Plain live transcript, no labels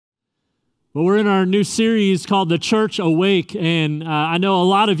Well, we're in our new series called The Church Awake, and I know a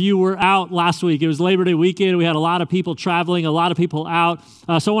lot of you were out last week. It was Labor Day weekend. We had a lot of people traveling, a lot of people out.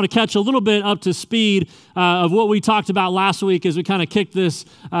 So I want to catch a little bit up to speed of what we talked about last week as we kind of kicked this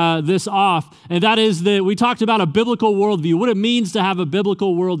off, and that is that we talked about a biblical worldview, what it means to have a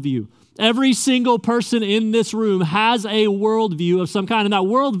biblical worldview. Every single person in this room has a worldview of some kind, and that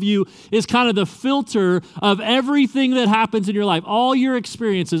worldview is kind of the filter of everything that happens in your life. All your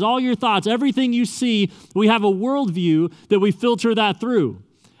experiences, all your thoughts, everything you see, we have a worldview that we filter that through.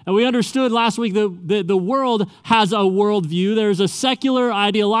 And we understood last week that the world has a worldview. There's a secular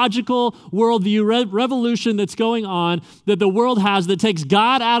ideological worldview revolution that's going on that the world has that takes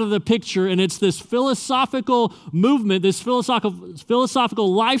God out of the picture, and it's this philosophical movement, this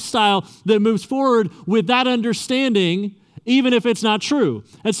philosophical lifestyle that moves forward with that understanding, even if it's not true.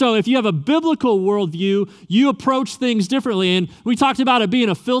 And so if you have a biblical worldview, you approach things differently. And we talked about it being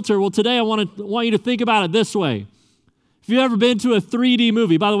a filter. Well, today I want you to think about it this way. If you've ever been to a 3D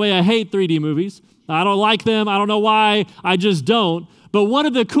movie, by the way, I hate 3D movies. I don't like them. I don't know why. I just don't. But one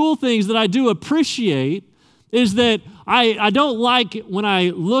of the cool things that I do appreciate is that I don't like when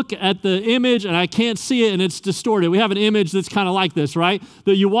I look at the image and I can't see it and it's distorted. We have an image that's kind of like this, right?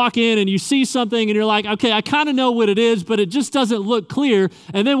 That you walk in and you see something and you're like, okay, I kind of know what it is, but it just doesn't look clear.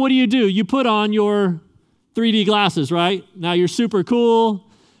 And then what do? You put on your 3D glasses, right? Now you're super cool,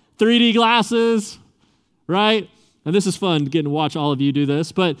 3D glasses, right? And this is fun getting to watch all of you do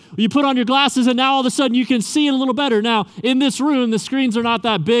this, but you put on your glasses and now all of a sudden you can see it a little better. Now, in this room, the screens are not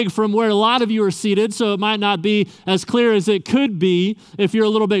that big from where a lot of you are seated, so it might not be as clear as it could be if you're a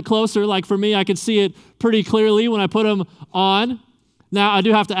little bit closer. Like for me, I can see it pretty clearly when I put them on. Now, I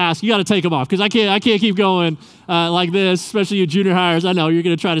do have to ask, you got to take them off because I can't keep going like this, especially you junior hires. I know you're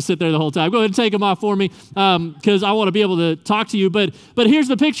going to try to sit there the whole time. Go ahead and take them off for me because I want to be able to talk to you. But here's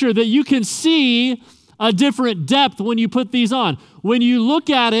the picture that you can see a different depth when you put these on. When you look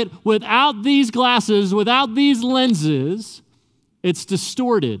at it without these glasses, without these lenses, it's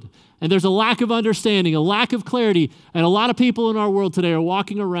distorted. And there's a lack of understanding, a lack of clarity. And a lot of people in our world today are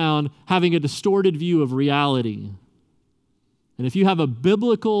walking around having a distorted view of reality. And if you have a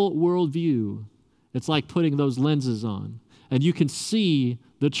biblical worldview, it's like putting those lenses on. And you can see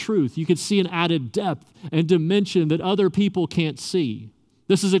the truth. You can see an added depth and dimension that other people can't see.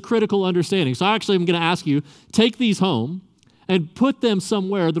 This is a critical understanding. So actually, I'm going to ask you, take these home and put them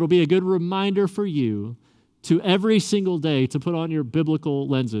somewhere that will be a good reminder for you to every single day to put on your biblical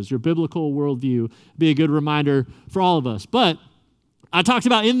lenses, your biblical worldview, be a good reminder for all of us. But I talked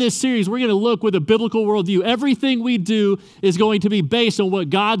about in this series, we're going to look with a biblical worldview. Everything we do is going to be based on what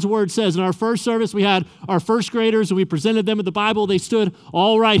God's word says. In our first service, we had our first graders and we presented them with the Bible. They stood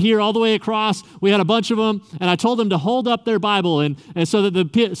all right here, all the way across. We had a bunch of them, and I told them to hold up their Bible and so that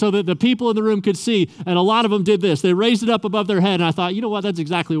the people in the room could see. And a lot of them did this. They raised it up above their head, and I thought, you know what? That's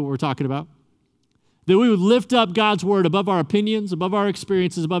exactly what we're talking about. That we would lift up God's word above our opinions, above our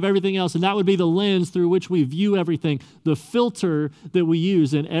experiences, above everything else, and that would be the lens through which we view everything, the filter that we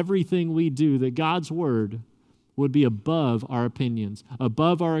use in everything we do, that God's word would be above our opinions,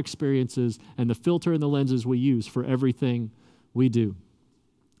 above our experiences, and the filter and the lenses we use for everything we do.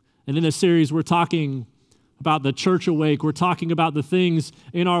 And in this series, we're talking about the church awake. We're talking about the things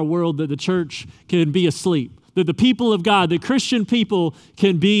in our world that the church can be asleep, that the people of God, the Christian people,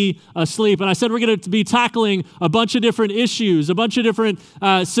 can be asleep. And I said we're going to be tackling a bunch of different issues, a bunch of different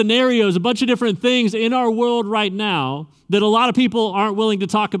scenarios, a bunch of different things in our world right now that a lot of people aren't willing to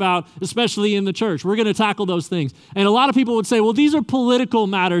talk about, especially in the church. We're going to tackle those things. And a lot of people would say, well, these are political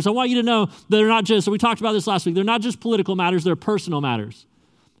matters. I want you to know they're not just, we talked about this last week, they're not just political matters, they're personal matters.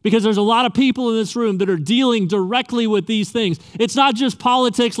 Because there's a lot of people in this room that are dealing directly with these things. It's not just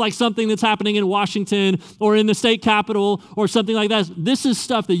politics like something that's happening in Washington or in the state capitol or something like that. This is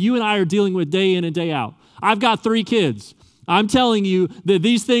stuff that you and I are dealing with day in and day out. I've got 3 kids. I'm telling you that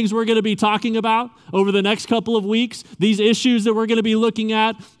these things we're going to be talking about over the next couple of weeks, these issues that we're going to be looking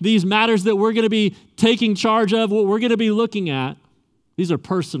at, these matters that we're going to be taking charge of, what we're going to be looking at, these are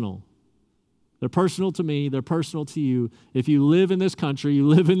personal. They're personal to me. They're personal to you. If you live in this country, you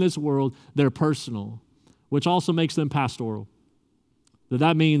live in this world, they're personal, which also makes them pastoral.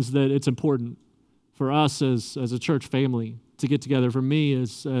 That means that it's important for us as a church family to get together. For me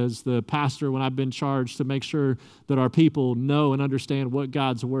as the pastor, when I've been charged to make sure that our people know and understand what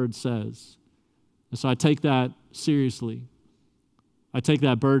God's word says. And so I take that seriously. I take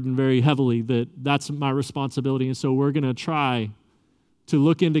that burden very heavily, that's my responsibility. And so we're going to try to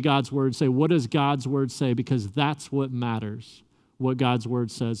look into God's word and say, what does God's word say? Because that's what matters, what God's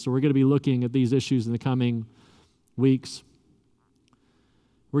word says. So we're going to be looking at these issues in the coming weeks.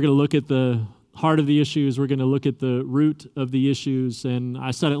 We're going to look at the heart of the issues. We're going to look at the root of the issues. And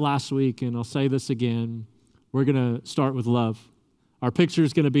I said it last week, and I'll say this again. We're going to start with love. Our picture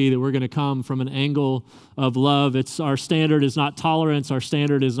is going to be that we're going to come from an angle of love. Our standard is not tolerance. Our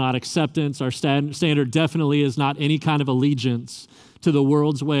standard is not acceptance. Our standard definitely is not any kind of allegiance to the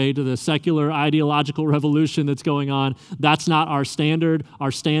world's way, to the secular ideological revolution that's going on. That's not our standard.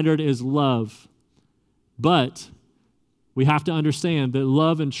 Our standard is love. But we have to understand that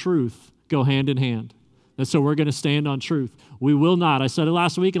love and truth go hand in hand. And so we're going to stand on truth. We will not, I said it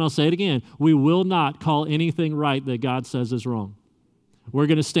last week and I'll say it again, we will not call anything right that God says is wrong. We're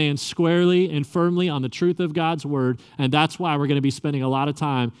going to stand squarely and firmly on the truth of God's word, and that's why we're going to be spending a lot of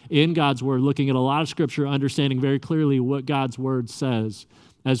time in God's word, looking at a lot of scripture, understanding very clearly what God's word says.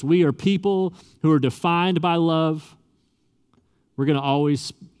 As we are people who are defined by love, we're going to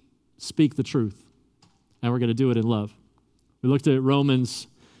always speak the truth, and we're going to do it in love. We looked at Romans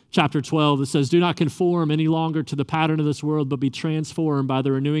chapter 12 that says, do not conform any longer to the pattern of this world, but be transformed by the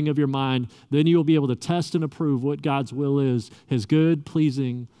renewing of your mind. Then you will be able to test and approve what God's will is, his good,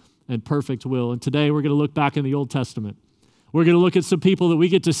 pleasing, and perfect will. And today we're going to look back in the Old Testament. We're going to look at some people that we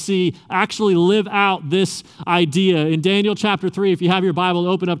get to see actually live out this idea. In Daniel chapter 3, if you have your Bible,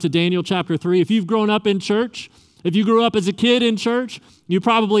 open up to Daniel chapter 3. If you've grown up in church, if you grew up as a kid in church, you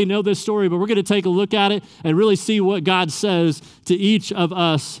probably know this story, but we're going to take a look at it and really see what God says to each of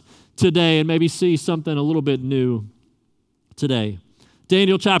us today and maybe see something a little bit new today.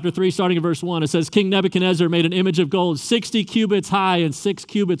 Daniel chapter 3, starting in verse 1, it says, King Nebuchadnezzar made an image of gold 60 cubits high and 6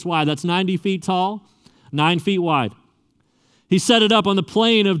 cubits wide. That's 90 feet tall, 9 feet wide. He set it up on the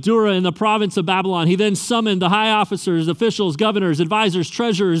plain of Dura in the province of Babylon. He then summoned the high officers, officials, governors, advisors,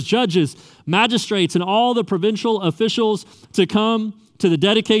 treasurers, judges, magistrates, and all the provincial officials to come to the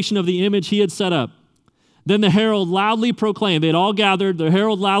dedication of the image he had set up. Then the herald loudly proclaimed, they had all gathered, the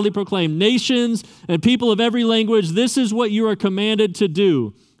herald loudly proclaimed, nations and people of every language, this is what you are commanded to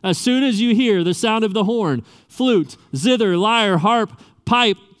do. As soon as you hear the sound of the horn, flute, zither, lyre, harp,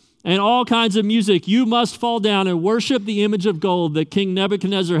 pipe, and all kinds of music, you must fall down and worship the image of gold that King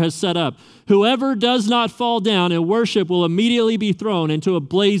Nebuchadnezzar has set up. Whoever does not fall down and worship will immediately be thrown into a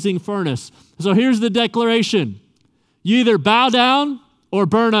blazing furnace. So here's the declaration. You either bow down or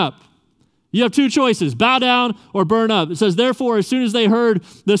burn up. You have two choices, bow down or burn up. It says, therefore, as soon as they heard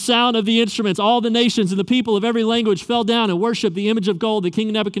the sound of the instruments, all the nations and the people of every language fell down and worshiped the image of gold that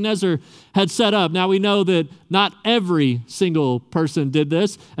King Nebuchadnezzar had set up. Now we know that not every single person did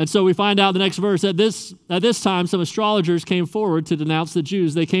this. And so we find out in the next verse, at this time, some astrologers came forward to denounce the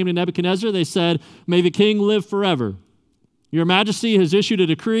Jews. They came to Nebuchadnezzar. They said, may the king live forever. Your majesty has issued a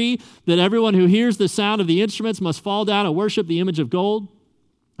decree that everyone who hears the sound of the instruments must fall down and worship the image of gold.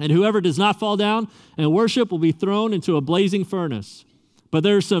 And whoever does not fall down and worship will be thrown into a blazing furnace. But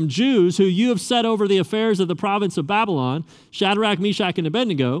there are some Jews who you have set over the affairs of the province of Babylon, Shadrach, Meshach, and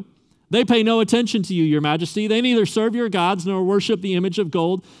Abednego. They pay no attention to you, your majesty. They neither serve your gods nor worship the image of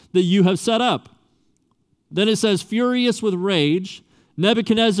gold that you have set up. Then it says, furious with rage,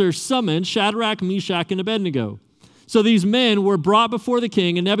 Nebuchadnezzar summoned Shadrach, Meshach, and Abednego. So these men were brought before the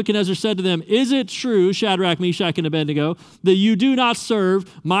king, and Nebuchadnezzar said to them, is it true, Shadrach, Meshach, and Abednego, that you do not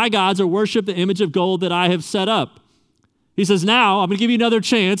serve my gods or worship the image of gold that I have set up? He says, now, I'm going to give you another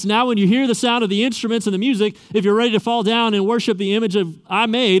chance. Now when you hear the sound of the instruments and the music, if you're ready to fall down and worship the image I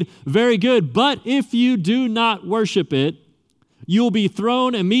made, very good. But if you do not worship it, you will be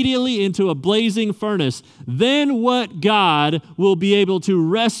thrown immediately into a blazing furnace. Then what God will be able to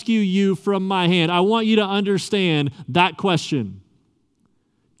rescue you from my hand? I want you to understand that question.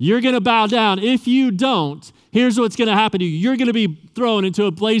 You're going to bow down. If you don't, here's what's going to happen to you. You're going to be thrown into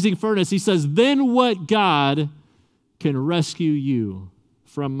a blazing furnace. He says, then what God can rescue you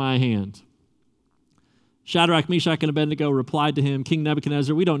from my hand? Shadrach, Meshach, and Abednego replied to him, King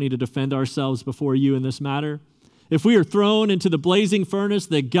Nebuchadnezzar, we don't need to defend ourselves before you in this matter. If we are thrown into the blazing furnace,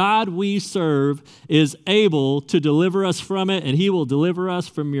 the God we serve is able to deliver us from it, and he will deliver us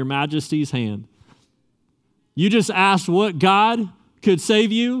from your majesty's hand. You just asked what God could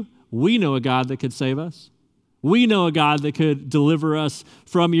save you. We know a God that could save us. We know a God that could deliver us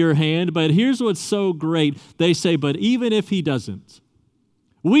from your hand. But here's what's so great. They say, but even if he doesn't,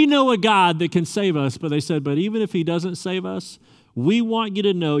 we know a God that can save us. But they said, but even if he doesn't save us, we want you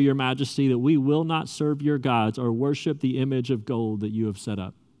to know, your majesty, that we will not serve your gods or worship the image of gold that you have set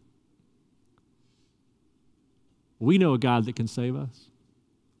up. We know a God that can save us,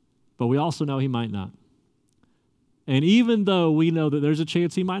 but we also know he might not. And even though we know that there's a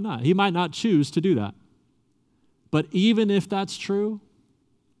chance he might not choose to do that. But even if that's true,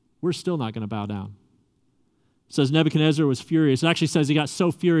 we're still not going to bow down. It says Nebuchadnezzar was furious. It actually says he got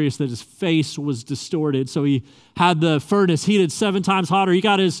so furious that his face was distorted. So he had the furnace heated 7 times hotter. He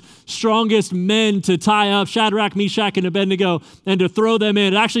got his strongest men to tie up Shadrach, Meshach, and Abednego and to throw them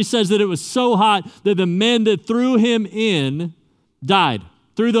in. It actually says that it was so hot that the men that threw him in died.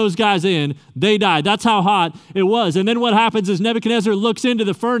 Threw those guys in, they died. That's how hot it was. And then what happens is Nebuchadnezzar looks into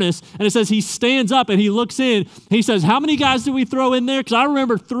the furnace, and it says he stands up and he looks in. He says, how many guys did we throw in there? Because I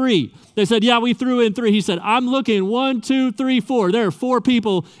remember 3. They said, yeah, we threw in 3. He said, I'm looking 1, 2, 3, 4. There are 4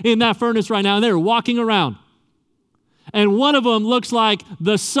 people in that furnace right now, and they're walking around. And one of them looks like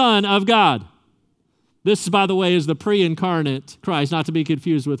the Son of God. This, by the way, is the pre-incarnate Christ, not to be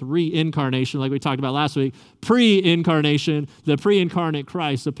confused with reincarnation like we talked about last week. Pre-incarnation, the pre-incarnate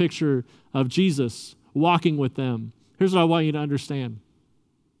Christ, a picture of Jesus walking with them. Here's what I want you to understand.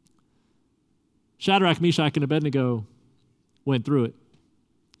 Shadrach, Meshach, and Abednego went through it.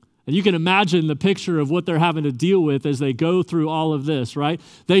 And you can imagine the picture of what they're having to deal with as they go through all of this, right?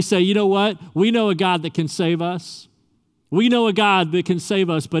 They say, you know what? We know a God that can save us. We know a God that can save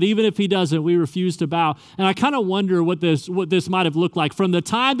us, but even if he doesn't, we refuse to bow. And I kind of wonder what this might have looked like from the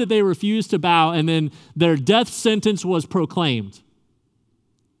time that they refused to bow and then their death sentence was proclaimed,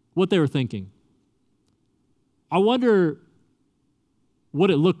 what they were thinking. I wonder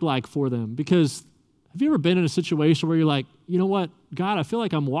what it looked like for them, because have you ever been in a situation where you're like, you know what, God, I feel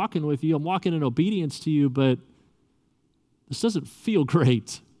like I'm walking with you, I'm walking in obedience to you, but this doesn't feel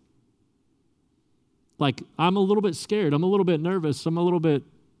great. Like, I'm a little bit scared. I'm a little bit nervous. I'm a little bit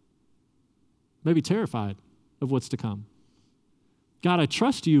maybe terrified of what's to come. God, I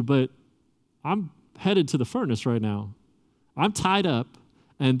trust you, but I'm headed to the furnace right now. I'm tied up,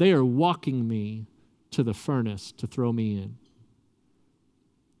 and they are walking me to the furnace to throw me in.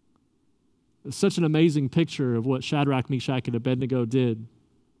 It's such an amazing picture of what Shadrach, Meshach, and Abednego did.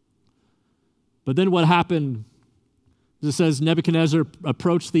 But then what happened, it says Nebuchadnezzar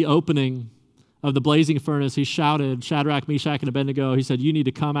approached the opening of the blazing furnace. He shouted, Shadrach, Meshach, and Abednego. He said, you need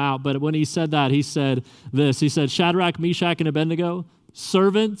to come out. But when he said that, he said this. He said, Shadrach, Meshach, and Abednego,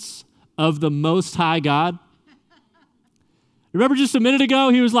 servants of the Most High God. Remember just a minute ago,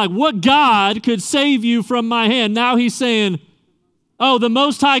 he was like, what God could save you from my hand? Now he's saying, oh, the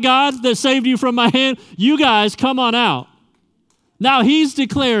Most High God that saved you from my hand? You guys, come on out. Now he's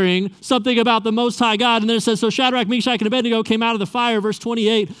declaring something about the Most High God. And then it says, so Shadrach, Meshach, and Abednego came out of the fire, verse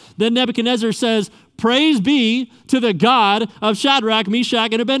 28. Then Nebuchadnezzar says, praise be to the God of Shadrach,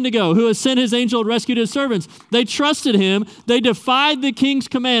 Meshach, and Abednego, who has sent his angel and rescued his servants. They trusted him. They defied the king's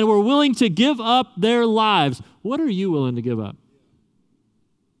command, were willing to give up their lives. What are you willing to give up?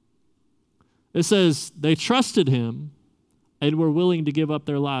 It says they trusted him and were willing to give up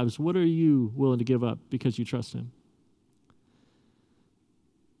their lives. What are you willing to give up because you trust him?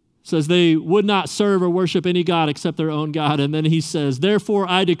 Says they would not serve or worship any God except their own God. And then he says, therefore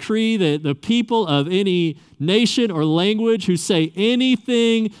I decree that the people of any nation or language who say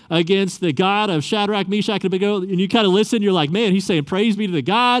anything against the God of Shadrach, Meshach, and Abednego, and you kind of listen, you're like, man, he's saying praise be to the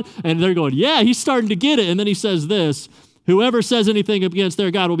God. And they're going, yeah, he's starting to get it. And then he says this, whoever says anything against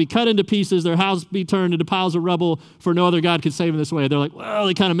their God will be cut into pieces, their house be turned into piles of rubble, for no other God could save in this way. They're like, well,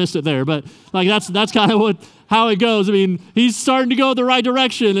 they kind of missed it there. But like that's kind of how it goes. I mean, he's starting to go the right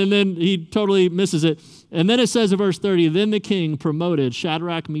direction, and then he totally misses it. And then it says in verse 30, then the king promoted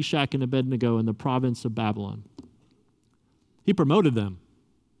Shadrach, Meshach, and Abednego in the province of Babylon. He promoted them.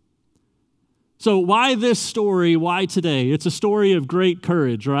 So why this story? Why today? It's a story of great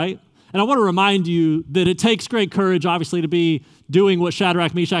courage, right? And I want to remind you that it takes great courage, obviously, to be doing what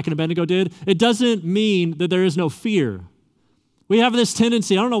Shadrach, Meshach, and Abednego did. It doesn't mean that there is no fear. We have this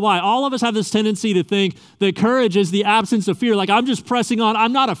tendency, I don't know why, all of us have this tendency to think that courage is the absence of fear. Like, I'm just pressing on.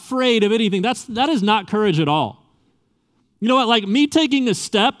 I'm not afraid of anything. That is not courage at all. You know what? Like, me taking a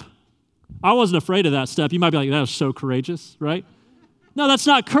step, I wasn't afraid of that step. You might be like, that was so courageous, right? No, that's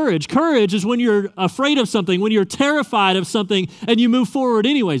not courage. Courage is when you're afraid of something, when you're terrified of something, and you move forward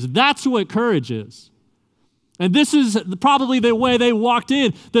anyways. That's what courage is. And this is probably the way they walked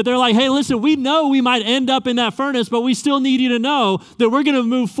in, that they're like, hey, listen, we know we might end up in that furnace, but we still need you to know that we're going to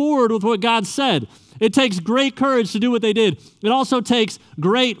move forward with what God said. It takes great courage to do what they did. It also takes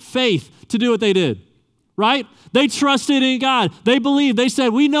great faith to do what they did, right? They trusted in God. They believed. They said,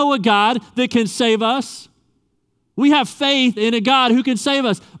 we know a God that can save us. We have faith in a God who can save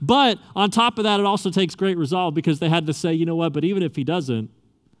us. But on top of that, it also takes great resolve, because they had to say, you know what, but even if he doesn't,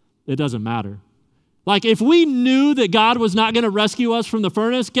 it doesn't matter. Like, if we knew that God was not going to rescue us from the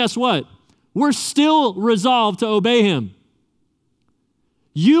furnace, guess what? We're still resolved to obey him.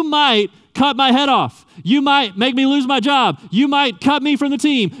 You might cut my head off. You might make me lose my job. You might cut me from the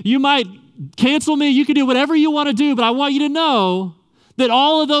team. You might cancel me. You can do whatever you want to do, but I want you to know that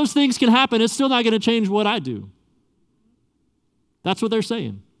all of those things can happen. It's still not going to change what I do. That's what they're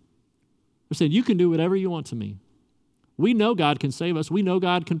saying. They're saying, you can do whatever you want to me. We know God can save us. We know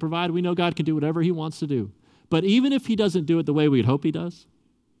God can provide. We know God can do whatever he wants to do. But even if he doesn't do it the way we'd hope he does,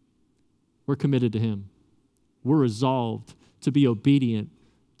 we're committed to him. We're resolved to be obedient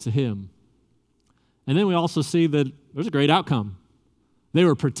to him. And then we also see that there's a great outcome. They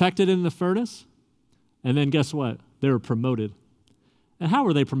were protected in the furnace, and then guess what? They were promoted. And how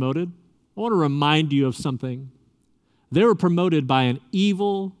were they promoted? I want to remind you of something. They were promoted by an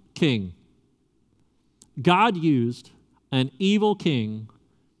evil king. God used an evil king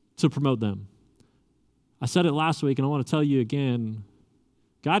to promote them. I said it last week, and I want to tell you again,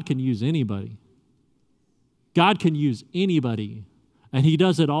 God can use anybody. God can use anybody, and he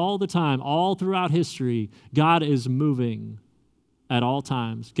does it all the time, all throughout history. God is moving at all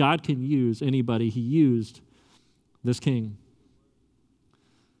times. God can use anybody. He used this king.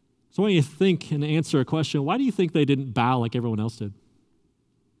 So I want you to think and answer a question. Why do you think they didn't bow like everyone else did?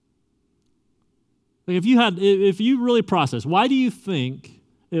 Like if you really process, why do you think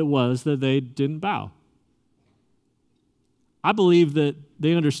it was that they didn't bow? I believe that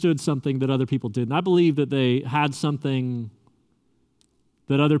they understood something that other people didn't. I believe that they had something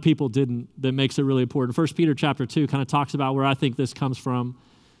that other people didn't that makes it really important. 1 Peter chapter 2 kind of talks about where I think this comes from.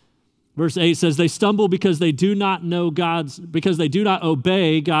 Verse 8 says, they stumble because they do not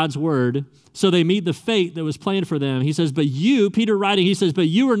obey God's word, so they meet the fate that was planned for them. He says, but you, Peter writing, he says, but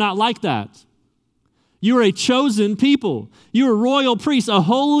you are not like that. You are a chosen people. You are royal priests, a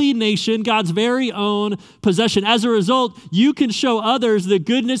holy nation, God's very own possession. As a result, you can show others the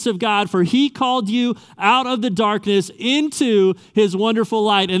goodness of God, for he called you out of the darkness into his wonderful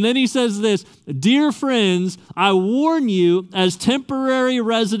light. And then he says this, dear friends, I warn you as temporary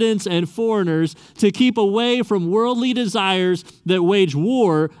residents and foreigners to keep away from worldly desires that wage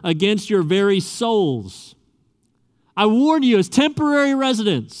war against your very souls. I warn you as temporary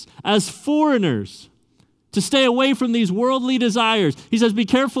residents, as foreigners, to stay away from these worldly desires. He says, be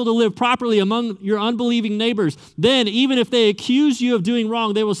careful to live properly among your unbelieving neighbors. Then, even if they accuse you of doing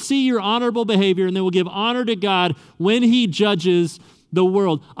wrong, they will see your honorable behavior and they will give honor to God when he judges the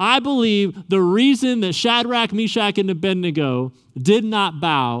world. I believe the reason that Shadrach, Meshach, and Abednego did not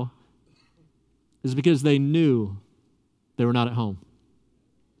bow is because they knew they were not at home.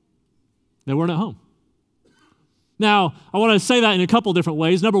 They weren't at home. Now, I want to say that in a couple different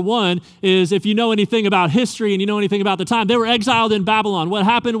ways. Number one is if you know anything about history and you know anything about the time, they were exiled in Babylon. What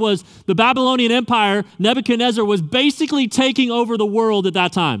happened was the Babylonian Empire, Nebuchadnezzar, was basically taking over the world at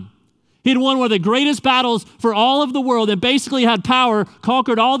that time. He had won one of the greatest battles for all of the world and basically had power,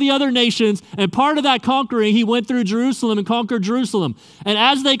 conquered all the other nations, and part of that conquering, he went through Jerusalem and conquered Jerusalem. And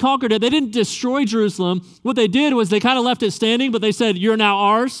as they conquered it, they didn't destroy Jerusalem. What they did was they kind of left it standing, but they said, you're now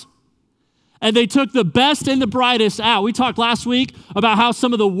ours. And they took the best and the brightest out. We talked last week about how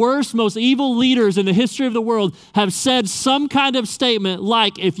some of the worst, most evil leaders in the history of the world have said some kind of statement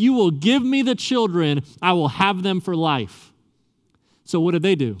like, if you will give me the children, I will have them for life. So what did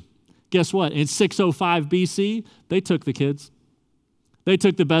they do? Guess what? In 605 BC, they took the kids. They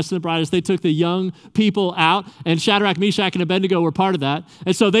took the best and the brightest. They took the young people out, and Shadrach, Meshach, and Abednego were part of that.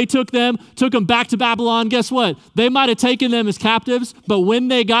 And so they took them back to Babylon. Guess what? They might have taken them as captives, but when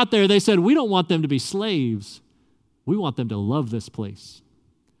they got there, they said, we don't want them to be slaves. We want them to love this place.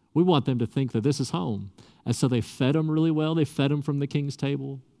 We want them to think that this is home. And so they fed them really well. They fed them from the king's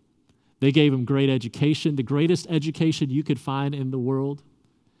table. They gave them great education, the greatest education you could find in the world.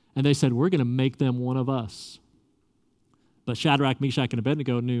 And they said, we're going to make them one of us. But Shadrach, Meshach, and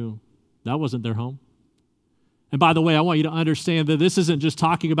Abednego knew that wasn't their home. And by the way, I want you to understand that this isn't just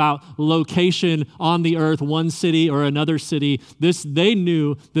talking about location on the earth, one city or another city. They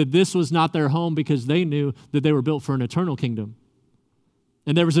knew that this was not their home because they knew that they were built for an eternal kingdom.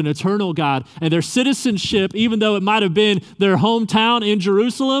 And there was an eternal God. And their citizenship, even though it might have been their hometown in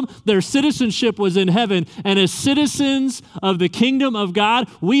Jerusalem, their citizenship was in heaven. And as citizens of the kingdom of God,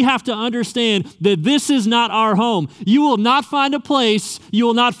 we have to understand that this is not our home. You will not find a place, you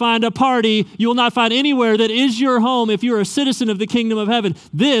will not find a party, you will not find anywhere that is your home if you're a citizen of the kingdom of heaven.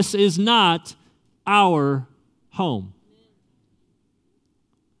 This is not our home.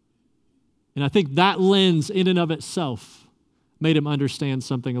 And I think that lens in and of itself made him understand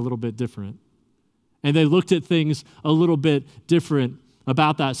something a little bit different. And they looked at things a little bit different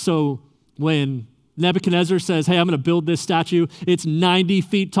about that. So when Nebuchadnezzar says, hey, I'm going to build this statue, it's 90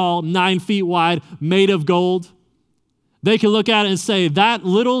 feet tall, 9 feet wide, made of gold, they can look at it and say, that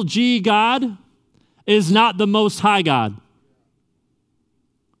little g God is not the Most High God.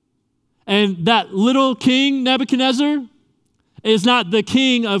 And that little king, Nebuchadnezzar, is not the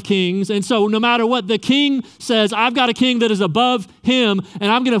king of kings. And so no matter what the king says, I've got a king that is above him, and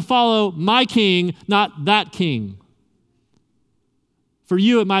I'm going to follow my king, not that king. For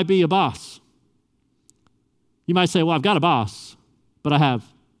you, it might be a boss. You might say, well, I've got a boss, but I have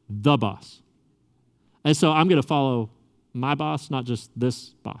the boss. And so I'm going to follow my boss, not just this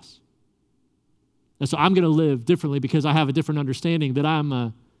boss. And so I'm going to live differently because I have a different understanding that I'm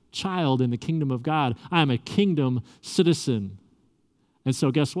a child in the kingdom of God. I am a kingdom citizen. And so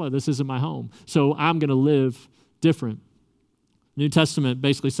guess what? This isn't my home. So I'm going to live different. New Testament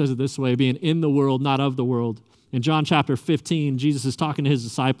basically says it this way, being in the world, not of the world. In John chapter 15, Jesus is talking to his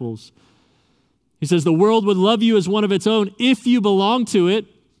disciples. He says, the world would love you as one of its own if you belong to it,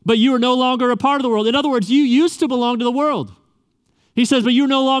 but you are no longer a part of the world. In other words, you used to belong to the world. He says, but you're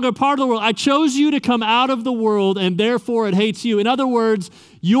no longer a part of the world. I chose you to come out of the world, and therefore it hates you. In other words,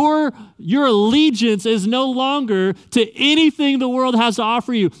 your allegiance is no longer to anything the world has to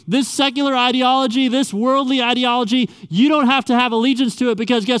offer you. This secular ideology, this worldly ideology, you don't have to have allegiance to it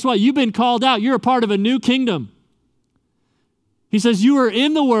because guess what? You've been called out. You're a part of a new kingdom. He says, you are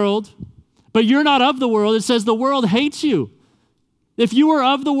in the world, but you're not of the world. It says the world hates you. If you were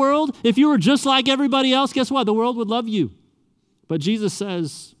of the world, if you were just like everybody else, guess what? The world would love you. But Jesus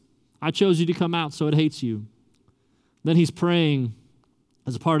says, I chose you to come out, so it hates you. Then he's praying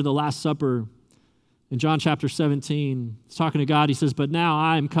as a part of the Last Supper in John chapter 17. He's talking to God. He says, but now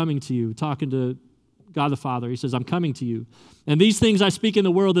I am coming to you, talking to God the Father. He says, I'm coming to you. And these things I speak in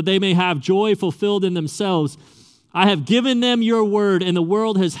the world that they may have joy fulfilled in themselves. I have given them your word, and the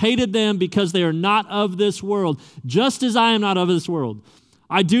world has hated them because they are not of this world, just as I am not of this world.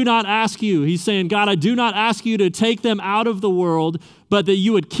 I do not ask you, he's saying, God, I do not ask you to take them out of the world, but that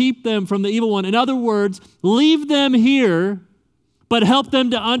you would keep them from the evil one. In other words, leave them here, but help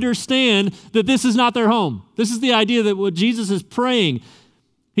them to understand that this is not their home. This is the idea that what Jesus is praying.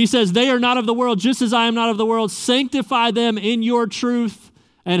 He says, they are not of the world, just as I am not of the world. Sanctify them in your truth.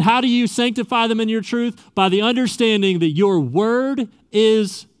 And how do you sanctify them in your truth? By the understanding that your word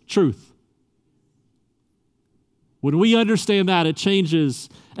is truth. When we understand that, it changes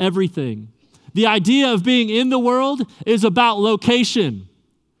everything. The idea of being in the world is about location,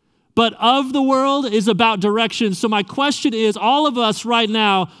 but of the world is about direction. So my question is, all of us right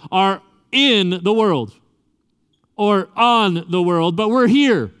now are in the world or on the world, but we're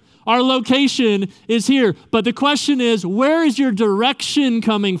here. Our location is here. But the question is, where is your direction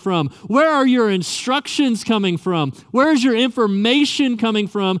coming from? Where are your instructions coming from? Where is your information coming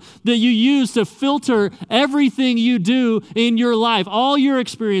from that you use to filter everything you do in your life? All your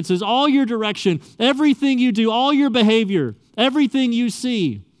experiences, all your direction, everything you do, all your behavior, everything you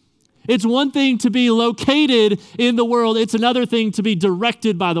see. It's one thing to be located in the world. It's another thing to be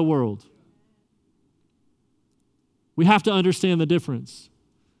directed by the world. We have to understand the difference.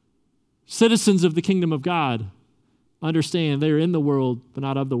 Citizens of the kingdom of God understand they are in the world, but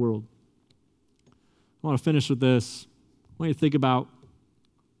not of the world. I want to finish with this. I want you to think about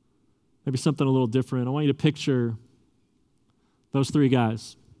maybe something a little different. I want you to picture those three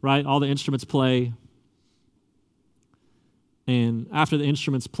guys, right? All the instruments play. And after the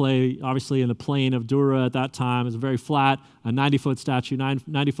instruments play, obviously in the plain of Dura at that time, it's very flat, a 90-foot statue,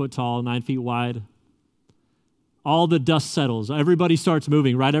 90 foot tall, 9 feet wide. All the dust settles. Everybody starts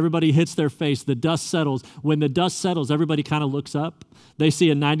moving, right? Everybody hits their face. The dust settles. When the dust settles, everybody kind of looks up. They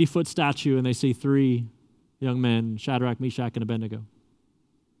see a 90-foot statue, and they see three young men, Shadrach, Meshach, and Abednego. And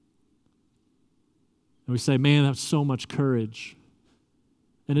we say, man, that's so much courage.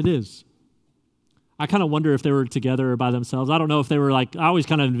 And it is. I kind of wonder if they were together or by themselves. I don't know if they were like, I always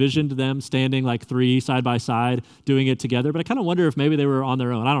kind of envisioned them standing like three side by side doing it together, but I kind of wonder if maybe they were on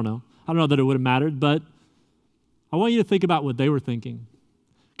their own. I don't know. I don't know that it would have mattered, but I want you to think about what they were thinking.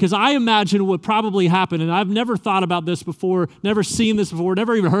 Because I imagine what probably happened, and I've never thought about this before, never seen this before,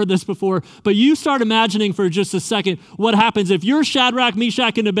 never even heard this before, but you start imagining for just a second what happens if you're Shadrach,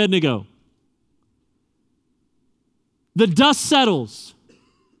 Meshach, and Abednego. The dust settles,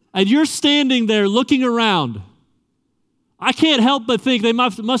 and you're standing there looking around. I can't help but think they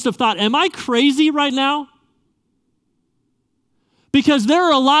must have thought, am I crazy right now? Because there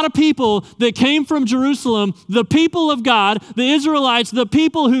are a lot of people that came from Jerusalem, the people of God, the Israelites, the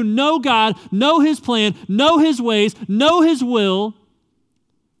people who know God, know His plan, know His ways, know His will,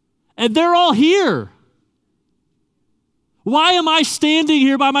 and they're all here. Why am I standing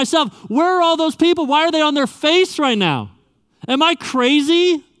here by myself? Where are all those people? Why are they on their face right now? Am I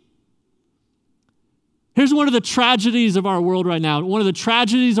crazy? Here's one of the tragedies of our world right now, one of the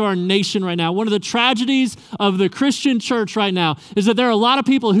tragedies of our nation right now, one of the tragedies of the Christian church right now is that there are a lot of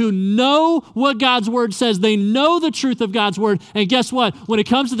people who know what God's word says. They know the truth of God's word. And guess what? When it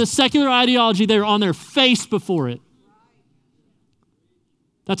comes to the secular ideology, they're on their face before it.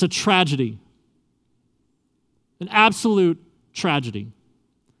 That's a tragedy. An absolute tragedy.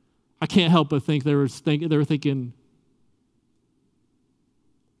 I can't help but think they were thinking,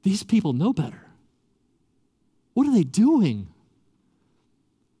 these people know better. What are they doing?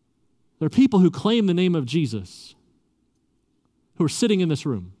 There are people who claim the name of Jesus who are sitting in this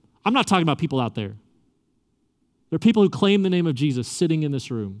room. I'm not talking about people out there. There are people who claim the name of Jesus sitting in this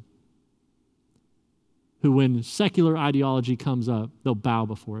room who, when secular ideology comes up, they'll bow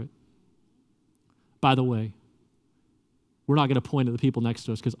before it. By the way, we're not going to point at the people next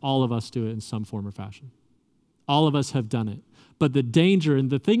to us because all of us do it in some form or fashion. All of us have done it. But the danger and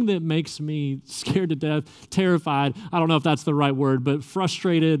the thing that makes me scared to death, terrified, I don't know if that's the right word, but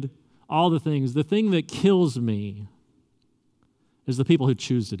frustrated, all the things, the thing that kills me is the people who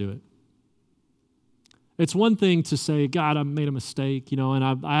choose to do it. It's one thing to say, God, I made a mistake, and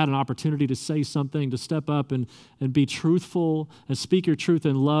I had an opportunity to say something, to step up and be truthful and speak your truth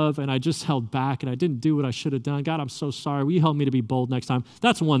in love, and I just held back and I didn't do what I should have done. God, I'm so sorry. Will you help me to be bold next time?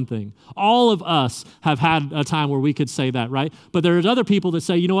 That's one thing. All of us have had a time where we could say that, right? But there's other people that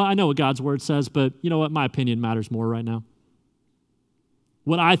say, you know what, I know what God's word says, but you know what, my opinion matters more right now.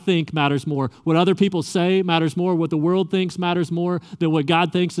 What I think matters more. What other people say matters more. What the world thinks matters more than what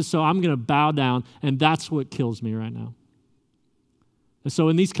God thinks. And so I'm going to bow down, and that's what kills me right now. And so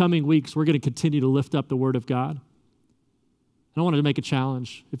in these coming weeks, we're going to continue to lift up the word of God. And I wanted to make a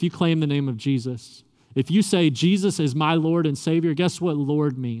challenge. If you claim the name of Jesus, if you say Jesus is my Lord and Savior, guess what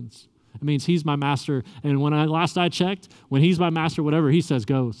Lord means? It means he's my master. And when last I checked, when he's my master, whatever he says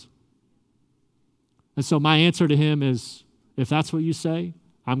goes. And so my answer to him is, if that's what you say,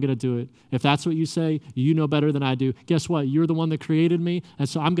 I'm going to do it. If that's what you say, you know better than I do. Guess what? You're the one that created me, and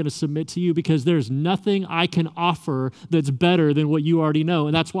so I'm going to submit to you because there's nothing I can offer that's better than what you already know.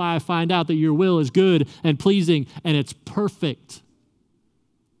 And that's why I find out that your will is good and pleasing, and it's perfect.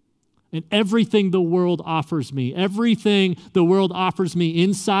 And everything the world offers me, everything the world offers me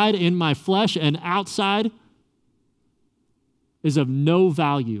inside, in my flesh, and outside is of no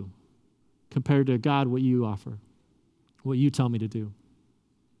value compared to God, what you offer. What you tell me to do.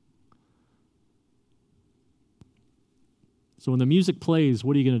 So when the music plays,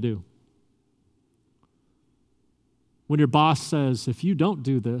 what are you going to do? When your boss says, if you don't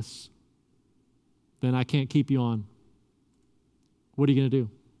do this, then I can't keep you on, what are you going to do?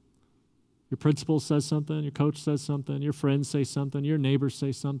 Your principal says something, your coach says something, your friends say something, your neighbors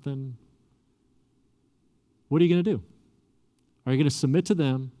say something. What are you going to do? Are you going to submit to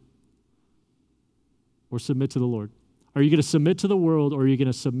them or submit to the Lord? Are you going to submit to the world, or are you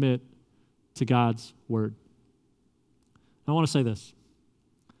going to submit to God's word? I want to say this.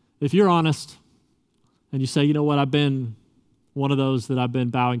 If you're honest and you say, you know what, I've been one of those that I've been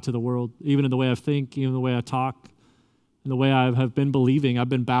bowing to the world, even in the way I think, even the way I talk, in the way I have been believing, I've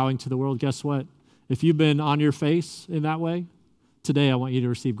been bowing to the world. Guess what? If you've been on your face in that way, today I want you to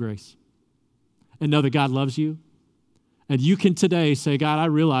receive grace and know that God loves you. And you can today say, God, I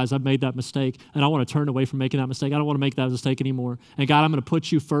realize I've made that mistake, and I want to turn away from making that mistake. I don't want to make that mistake anymore. And God, I'm going to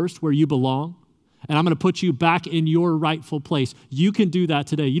put you first where you belong, and I'm going to put you back in your rightful place. You can do that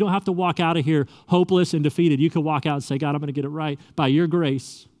today. You don't have to walk out of here hopeless and defeated. You can walk out and say, God, I'm going to get it right by your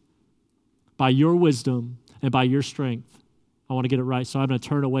grace, by your wisdom, and by your strength. I want to get it right, so I'm going to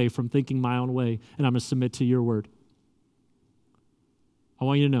turn away from thinking my own way, and I'm going to submit to your word. I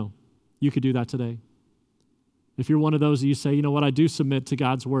want you to know you could do that today. If you're one of those that you say, you know what, I do submit to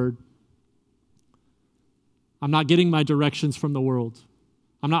God's word. I'm not getting my directions from the world.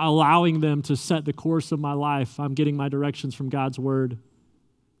 I'm not allowing them to set the course of my life. I'm getting my directions from God's word.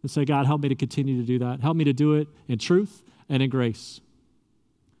 And say, God, help me to continue to do that. Help me to do it in truth and in grace.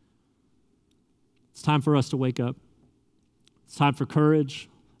 It's time for us to wake up. It's time for courage.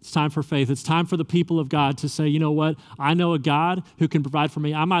 It's time for faith. It's time for the people of God to say, you know what? I know a God who can provide for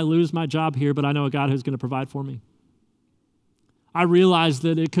me. I might lose my job here, but I know a God who's going to provide for me. I realize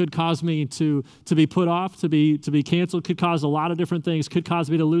that it could cause me to be put off, to be canceled, could cause a lot of different things, could cause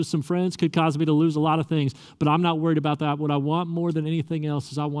me to lose some friends, could cause me to lose a lot of things, but I'm not worried about that. What I want more than anything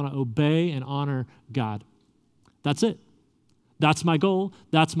else is I want to obey and honor God. That's it. That's my goal.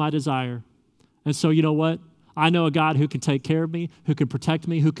 That's my desire. And so you know what? I know a God who can take care of me, who can protect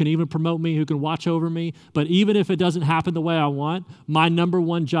me, who can even promote me, who can watch over me. But even if it doesn't happen the way I want, my number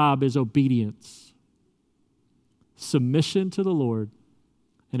one job is obedience. Submission to the Lord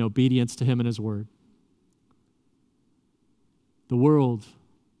and obedience to him and his word. The world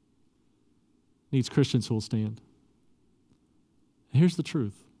needs Christians who will stand. And here's the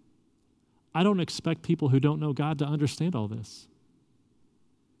truth. I don't expect people who don't know God to understand all this.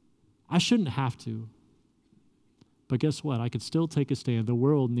 I shouldn't have to. But guess what? I could still take a stand. The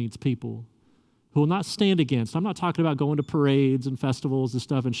world needs people who will not stand against. I'm not talking about going to parades and festivals and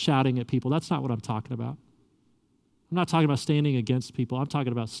stuff and shouting at people. That's not what I'm talking about. I'm not talking about standing against people. I'm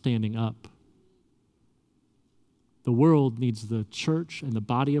talking about standing up. The world needs the church and the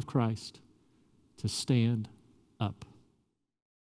body of Christ to stand up.